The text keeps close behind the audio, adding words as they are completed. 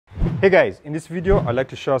Hey guys, in this video I'd like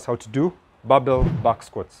to show us how to do barbell back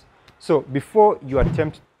squats. So before you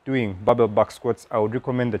attempt doing barbell back squats, I would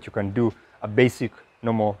recommend that you can do a basic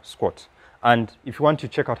normal squat. And if you want to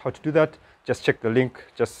check out how to do that, just check the link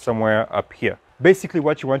just somewhere up here. Basically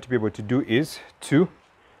what you want to be able to do is to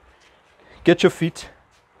get your feet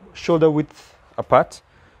shoulder width apart,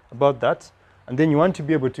 about that, and then you want to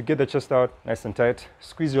be able to get the chest out nice and tight,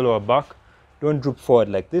 squeeze your lower back, don't droop forward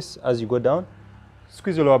like this as you go down.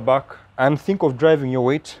 Squeeze your lower back and think of driving your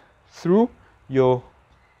weight through your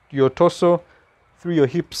torso, through your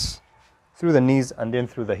hips, through the knees, and then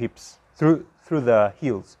through the hips, through the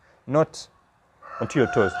heels, not onto your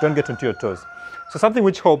toes. Don't get onto your toes. So something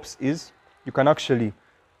which helps is you can actually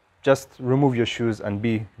just remove your shoes and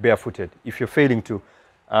be barefooted if you're failing to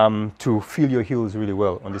feel your heels really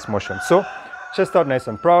well on this motion. So chest out nice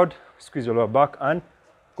and proud, squeeze your lower back and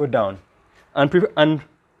go down. And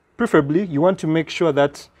preferably, you want to make sure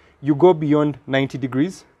that you go beyond 90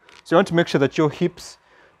 degrees. So you want to make sure that your hips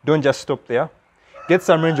don't just stop there. Get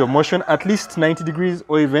some range of motion, at least 90 degrees,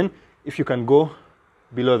 or even if you can go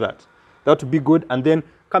below that. That would be good. And then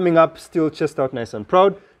coming up, still chest out nice and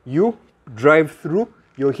proud. You drive through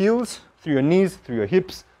your heels, through your knees, through your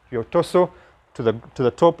hips, your torso, to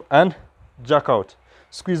the top and jack out.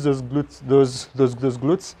 Squeeze those glutes, those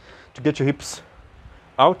glutes to get your hips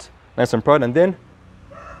out, nice and proud, and then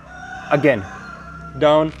again,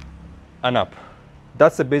 down and up.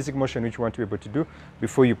 That's the basic motion which you want to be able to do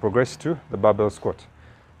before you progress to the barbell squat.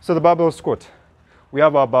 So the barbell squat, we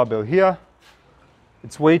have our barbell here.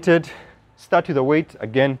 It's weighted. Start with the weight,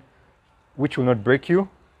 again, which will not break you.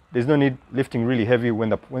 There's no need lifting really heavy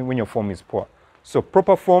when your form is poor. So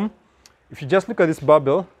proper form, if you just look at this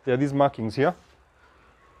barbell, there are these markings here.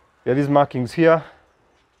 There are these markings here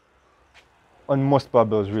on most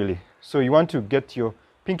barbells, really. So you want to get your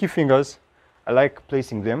pinky fingers, I like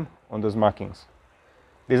placing them on those markings.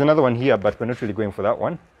 There's another one here, but we're not really going for that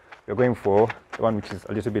one. We're going for the one which is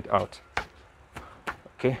a little bit out.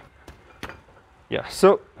 Okay. Yeah,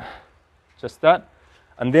 so just that.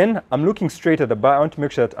 And then I'm looking straight at the bar. I want to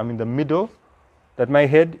make sure that I'm in the middle, that my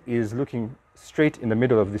head is looking straight in the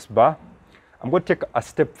middle of this bar. I'm going to take a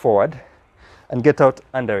step forward and get out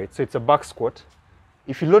under it. So it's a back squat.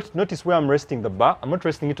 If you notice where I'm resting the bar, I'm not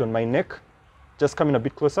resting it on my neck. Just coming a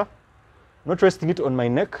bit closer. Not resting it on my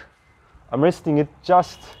neck. I'm resting it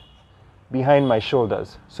just behind my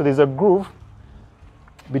shoulders. So there's a groove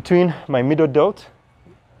between my middle deltoid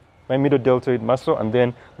muscle, and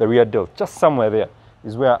then the rear delt. Just somewhere there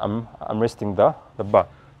is where I'm resting the bar.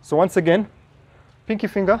 So once again, pinky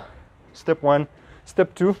finger, step one.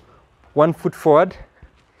 Step two, 1 foot forward,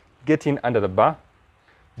 get in under the bar.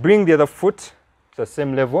 Bring the other foot to the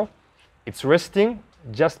same level. It's resting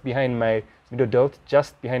just behind my middle delt,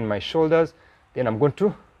 just behind my shoulders. Then I'm going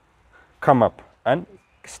to come up and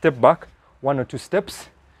step back 1 or 2 steps.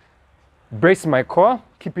 Brace my core,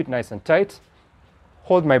 keep it nice and tight.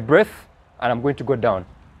 Hold my breath, and I'm going to go down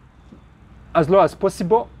as low as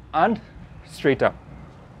possible and straight up.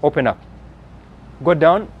 Open up. Go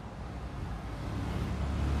down.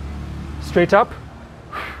 Straight up.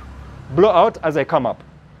 Blow out as I come up.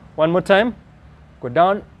 One more time. Go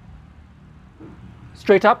down.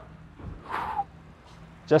 Straight up.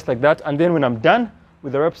 Just like that. And then when I'm done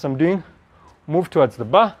with the reps I'm doing, move towards the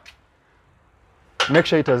bar. Make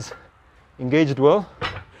sure it has engaged well.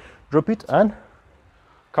 Drop it and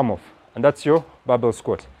come off. And that's your barbell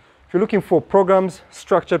squat. If you're looking for programs,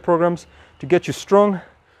 structured programs to get you strong,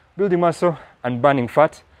 building muscle and burning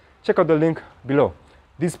fat, check out the link below.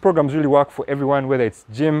 These programs really work for everyone, whether it's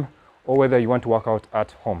gym or whether you want to work out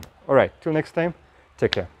at home. All right, till next time,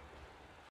 take care.